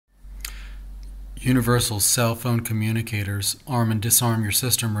Universal cell phone communicators arm and disarm your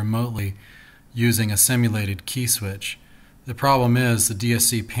system remotely using a simulated key switch. The problem is the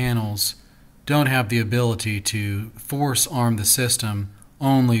DSC panels don't have the ability to force arm the system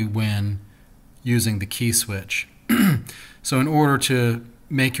only when using the key switch. So in order to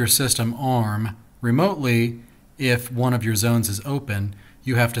make your system arm remotely, if one of your zones is open,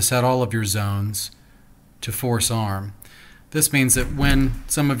 you have to set all of your zones to force arm. This means that when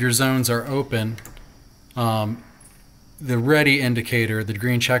some of your zones are open, the ready indicator, the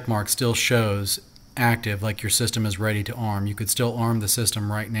green check mark, still shows active, like your system is ready to arm. You could still arm the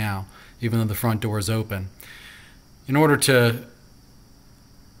system right now, even though the front door is open. In order to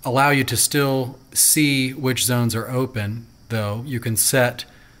allow you to still see which zones are open, though, you can set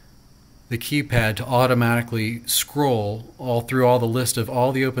the keypad to automatically scroll all through all the list of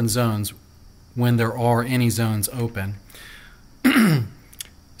all the open zones when there are any zones open.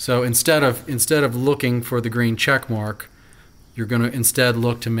 So instead of looking for the green check mark, you're going to instead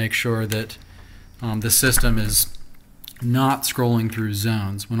look to make sure that the system is not scrolling through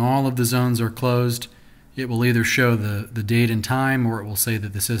zones. When all of the zones are closed, it will either show the date and time, or it will say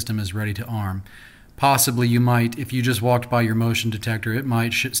that the system is ready to arm. Possibly you might, if you just walked by your motion detector, it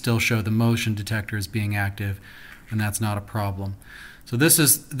might still show the motion detector as being active, and that's not a problem. So this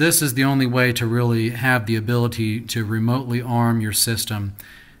is the only way to really have the ability to remotely arm your system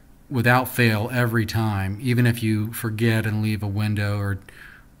without fail every time, even if you forget and leave a window or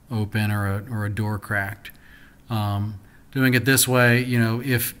open or a door cracked. Doing it this way,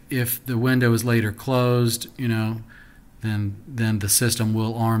 if the window is later closed, then the system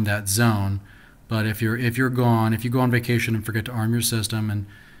will arm that zone. But if you go on vacation and forget to arm your system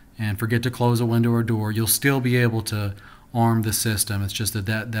and forget to close a window or door, you'll still be able to arm the system. It's just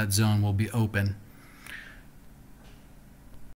that zone will be open.